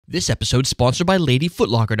This episode is sponsored by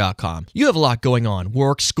LadyFootlocker.com. You have a lot going on.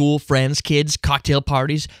 Work, school, friends, kids, cocktail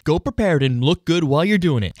parties. Go prepared and look good while you're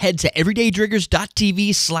doing it. Head to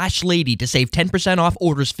everydaytriggers.tv/lady to save 10% off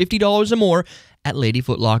orders $50 or more at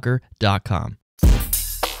LadyFootlocker.com.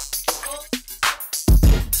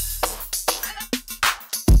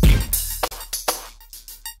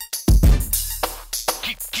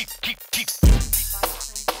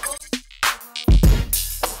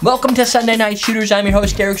 Welcome to Sunday Night Shooters. I'm your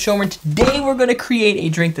host, Derek Schomer. Today we're going to create a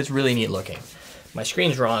drink that's really neat looking. My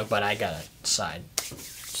screen's wrong, but I got a side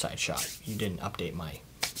shot. You didn't update my...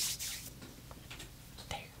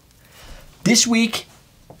 There. This week,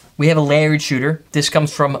 we have a layered shooter. This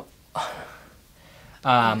comes from...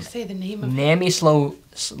 say the name of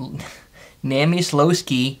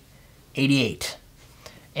Namislowski 88.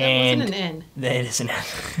 That wasn't an N. It is an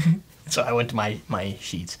N. So I went to my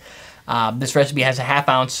sheets. This recipe has a half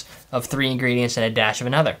ounce of 3 ingredients and a dash of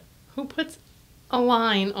another. Who puts a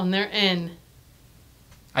line on their N?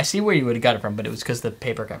 I see where you would have got it from, but it was because the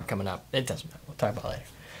paper kept coming up. It doesn't matter. We'll talk about it later.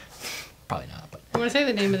 Probably not, but... I want to say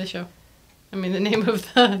the name of the show. I mean, the name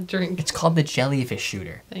of the drink. It's called the Jellyfish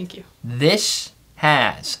Shooter. Thank you. This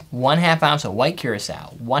has 1/2 ounce of White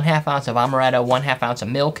Curacao, 1/2 ounce of Amaretto, 1/2 ounce of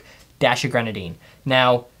milk, dash of Grenadine.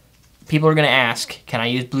 Now, people are going to ask, can I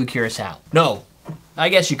use blue Curacao? No. I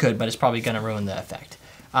guess you could, but it's probably going to ruin the effect.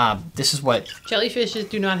 This is what... Jellyfishes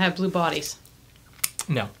do not have blue bodies.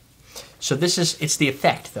 No. So this is... It's the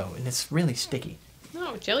effect, though, and it's really sticky.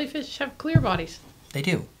 No, jellyfish have clear bodies. They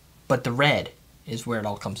do. But the red is where it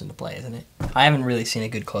all comes into play, isn't it? I haven't really seen a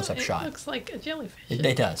good close-up shot. It looks like a jellyfish.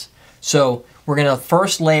 It does. So we're going to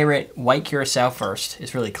first layer it White Curacao first.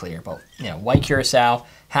 It's really clear, but, White Curacao,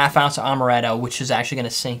 1/2 ounce of Amaretto, which is actually going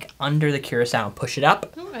to sink under the Curacao and push it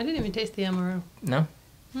up. Oh, I didn't even taste the Amaretto. No?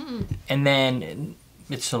 Mm-mm. And then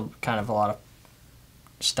it's kind of a lot of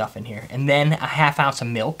stuff in here. And then a 1/2 ounce of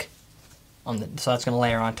milk. So that's going to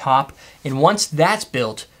layer on top. And once that's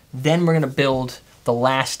built, then we're going to build the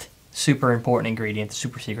last super important ingredient, the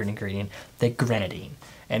super secret ingredient, the Grenadine.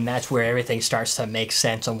 And that's where everything starts to make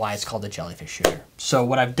sense on why it's called the Jellyfish Shooter. So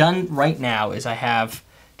what I've done right now is I have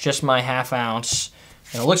just my 1/2 ounce,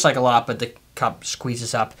 and it looks like a lot, but the cup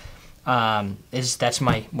squeezes up. That's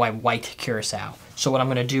my White Curacao. So what I'm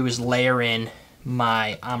going to do is layer in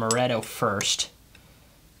my Amaretto first,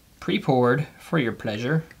 pre-poured for your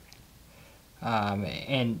pleasure,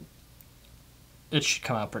 and it should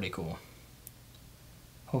come out pretty cool.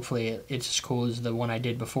 Hopefully it's as cool as the one I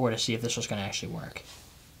did before to see if this was going to actually work.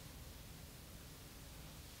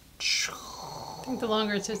 I think the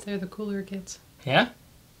longer it sits there, the cooler it gets. Yeah?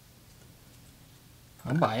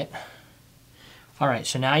 I'll buy it. Alright,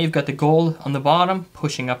 so now you've got the gold on the bottom,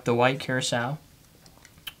 pushing up the White Curacao.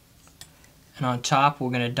 And on top,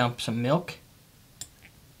 we're going to dump some milk.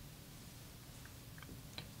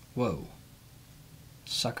 Whoa.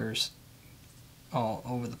 Suckers all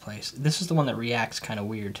over the place. This is the one that reacts kind of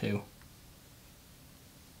weird, too.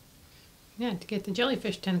 Yeah, to get the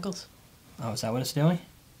jellyfish tentacles. Oh, is that what it's doing?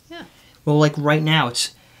 Yeah. Well, like right now,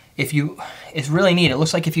 it's really neat. It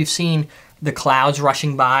looks like if you've seen the clouds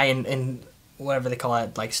rushing by and whatever they call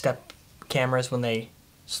it, like step cameras when they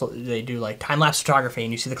do like time-lapse photography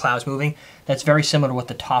and you see the clouds moving. That's very similar to what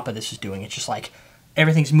the top of this is doing. It's just like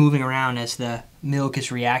everything's moving around as the milk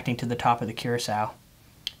is reacting to the top of the Curacao.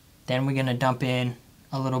 Then we're going to dump in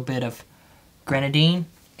a little bit of Grenadine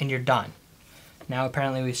and you're done. Now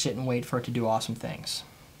apparently we sit and wait for it to do awesome things.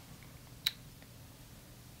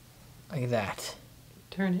 Like that.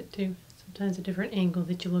 Turn it to sometimes a different angle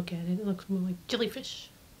that you look at it. It looks more like jellyfish.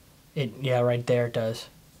 Yeah, right there it does.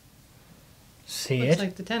 See it? Looks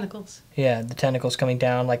like the tentacles. Yeah, the tentacles coming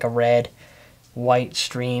down like a red, white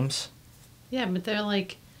streams. Yeah, but they're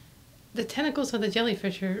like... The tentacles of the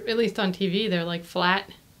jellyfish are, at least on TV, they're like flat.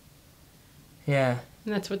 Yeah.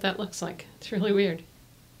 And that's what that looks like. It's really weird.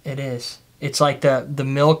 It is. It's like the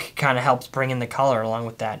milk kind of helps bring in the color along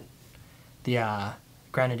with that, the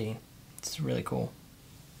Grenadine. It's really cool.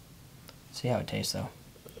 See how it tastes, though.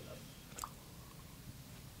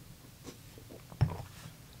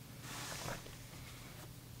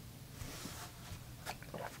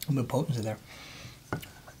 A bit of potency there.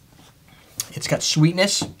 It's got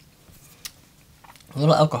sweetness, a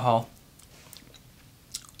little alcohol.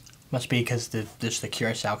 Must be because there's the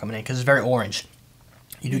Curacao coming in, because it's very orange.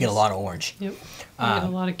 You do get a lot of orange. Yep. You get a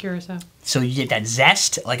lot of Curacao. So you get that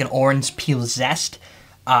zest, like an orange peel zest.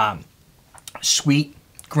 Sweet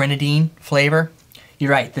Grenadine flavor.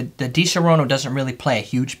 You're right, the Di Serono doesn't really play a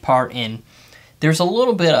huge part in... There's a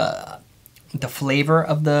little bit of the flavor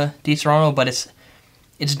of the Di Serono, but it's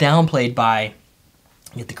downplayed by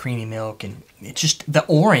You get the creamy milk, and it's just, the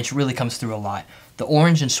orange really comes through a lot. The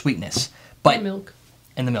orange and sweetness. But And milk.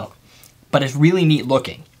 And the milk. But it's really neat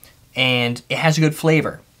looking, and it has a good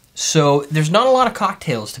flavor. So there's not a lot of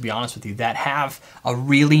cocktails, to be honest with you, that have a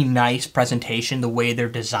really nice presentation the way they're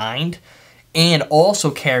designed, and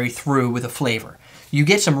also carry through with a flavor. You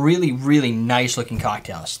get some really, really nice looking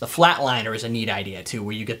cocktails. The Flatliner is a neat idea too,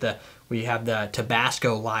 where you have the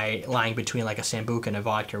Tabasco lying between like a Sambuca and a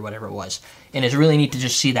vodka or whatever it was. And it's really neat to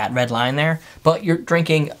just see that red line there. But you're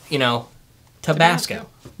drinking, you know, Tabasco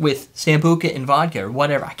with Sambuca and vodka or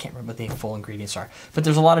whatever. I can't remember what the full ingredients are. But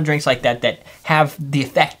there's a lot of drinks like that that have the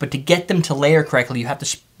effect. But to get them to layer correctly, you have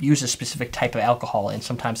to use a specific type of alcohol, and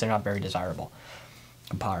sometimes they're not very desirable.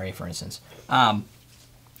 Campari, for instance.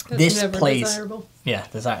 This plays... desirable. Yeah,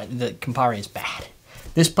 the Campari is bad.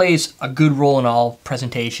 This plays a good role in all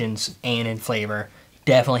presentations and in flavor.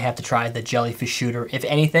 Definitely have to try the Jellyfish shooter. If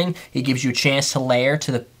anything, it gives you a chance to layer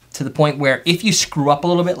to the point where if you screw up a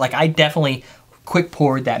little bit, like I definitely quick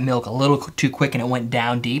poured that milk a little too quick and it went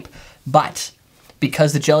down deep, but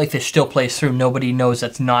because the Jellyfish still plays through, nobody knows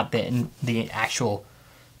that's not the actual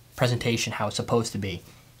presentation how it's supposed to be.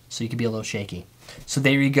 So you can be a little shaky. So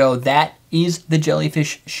there you go. That is the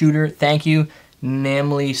Jellyfish shooter. Thank you,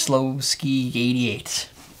 Namely Slowski88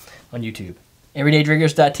 on YouTube.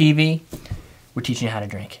 EverydayDrinkers.tv. We're teaching you how to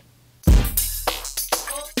drink.